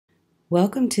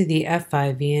Welcome to the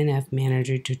F5 VNF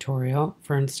Manager tutorial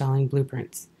for installing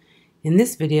blueprints. In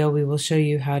this video, we will show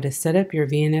you how to set up your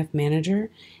VNF Manager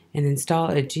and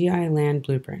install a Gi LAN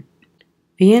blueprint.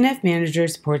 VNF Manager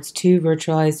supports two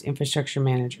virtualized infrastructure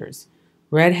managers,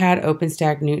 Red Hat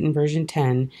OpenStack Newton version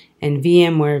 10 and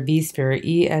VMware vSphere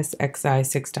ESXi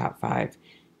 6.5.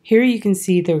 Here you can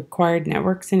see the required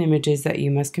networks and images that you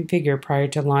must configure prior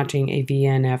to launching a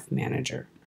VNF Manager.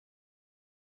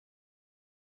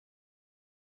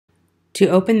 To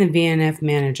open the VNF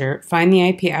Manager, find the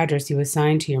IP address you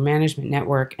assigned to your management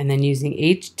network and then using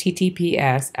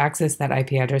HTTPS, access that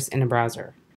IP address in a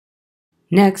browser.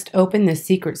 Next, open the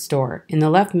Secret Store. In the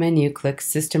left menu, click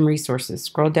System Resources.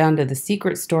 Scroll down to the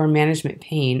Secret Store Management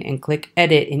pane and click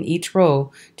Edit in each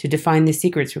row to define the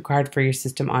secrets required for your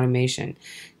system automation.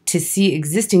 To see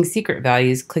existing secret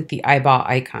values, click the eyeball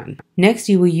icon. Next,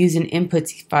 you will use an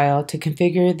inputs file to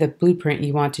configure the blueprint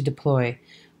you want to deploy.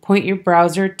 Point your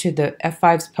browser to the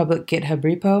F5's public GitHub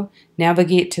repo,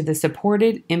 navigate to the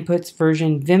supported inputs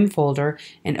version Vim folder,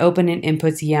 and open an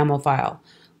inputs YAML file.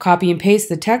 Copy and paste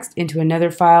the text into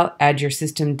another file, add your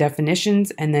system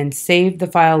definitions, and then save the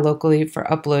file locally for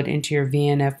upload into your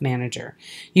VNF Manager.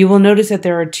 You will notice that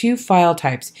there are two file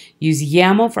types. Use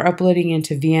YAML for uploading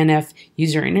into VNF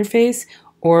user interface,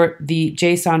 or the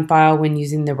JSON file when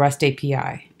using the REST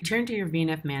API. Return to your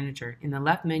VNF Manager. In the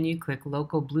left menu, click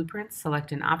Local Blueprints,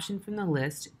 select an option from the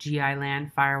list, Gi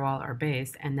LAN, Firewall, or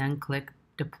Base, and then click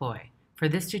Deploy. For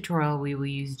this tutorial, we will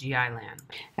use Gi LAN.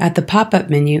 At the pop-up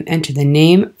menu, enter the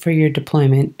name for your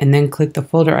deployment, and then click the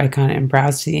folder icon and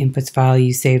browse to the inputs file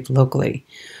you saved locally.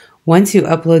 Once you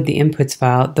upload the inputs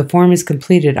file, the form is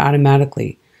completed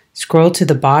automatically. Scroll to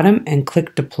the bottom and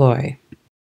click Deploy.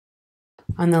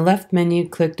 On the left menu,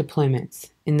 click Deployments.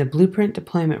 In the Blueprint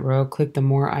Deployment row, click the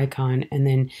More icon, and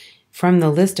then from the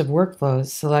list of workflows,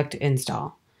 select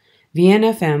Install.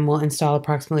 VNFM will install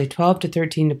approximately 12 to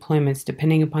 13 deployments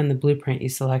depending upon the blueprint you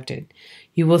selected.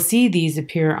 You will see these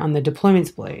appear on the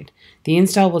Deployments blade. The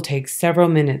install will take several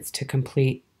minutes to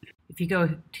complete. If you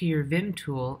go to your Vim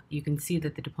tool, you can see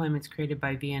that the deployments created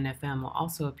by VNFM will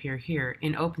also appear here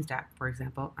in OpenStack, for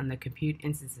example, on the Compute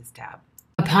Instances tab.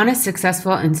 Upon a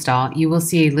successful install, you will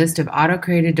see a list of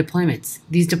auto-created deployments.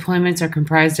 These deployments are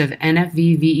comprised of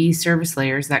NFV VE service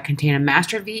layers that contain a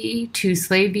master VE, two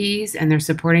slave VEs, and their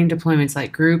supporting deployments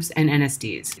like groups and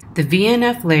NSDs. The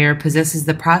VNF layer possesses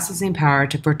the processing power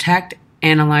to protect,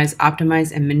 analyze,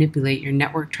 optimize, and manipulate your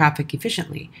network traffic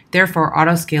efficiently, therefore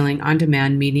auto-scaling on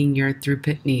demand, meeting your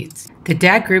throughput needs. The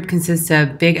DAG group consists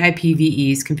of big IP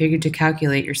VEs configured to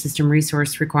calculate your system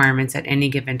resource requirements at any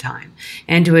given time,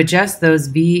 and to adjust those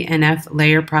VNF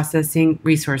layer processing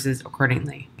resources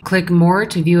accordingly. Click More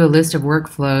to view a list of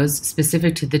workflows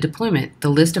specific to the deployment. The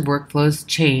list of workflows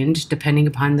change depending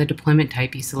upon the deployment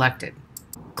type you selected.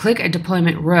 Click a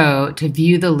deployment row to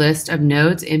view the list of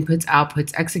nodes, inputs,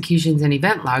 outputs, executions, and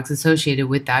event logs associated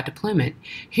with that deployment.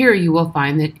 Here you will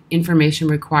find the information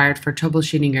required for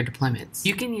troubleshooting your deployments.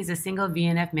 You can use a single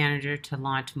VNF Manager to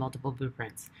launch multiple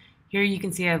blueprints. Here you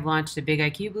can see I've launched a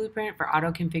BigIQ blueprint for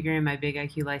auto-configuring my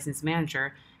BigIQ license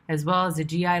manager, as well as a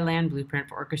Gi LAN blueprint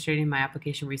for orchestrating my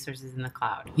application resources in the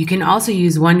cloud. You can also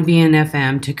use one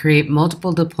VNFM to create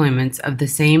multiple deployments of the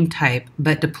same type,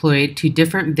 but deployed to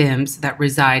different VIMs that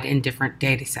reside in different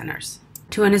data centers.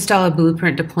 To uninstall a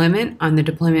blueprint deployment, on the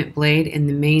deployment blade in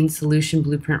the main solution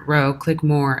blueprint row, click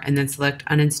More and then select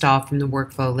Uninstall from the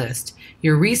workflow list.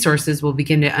 Your resources will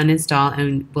begin to uninstall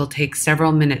and will take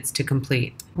several minutes to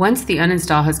complete. Once the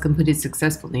uninstall has completed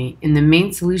successfully, in the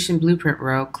main solution blueprint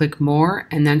row, click More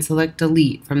and then select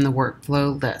Delete from the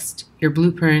workflow list. Your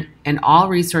blueprint and all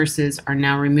resources are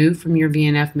now removed from your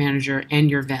VNF Manager and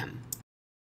your Vim.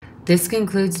 This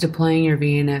concludes deploying your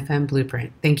VNFM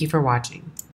blueprint. Thank you for watching.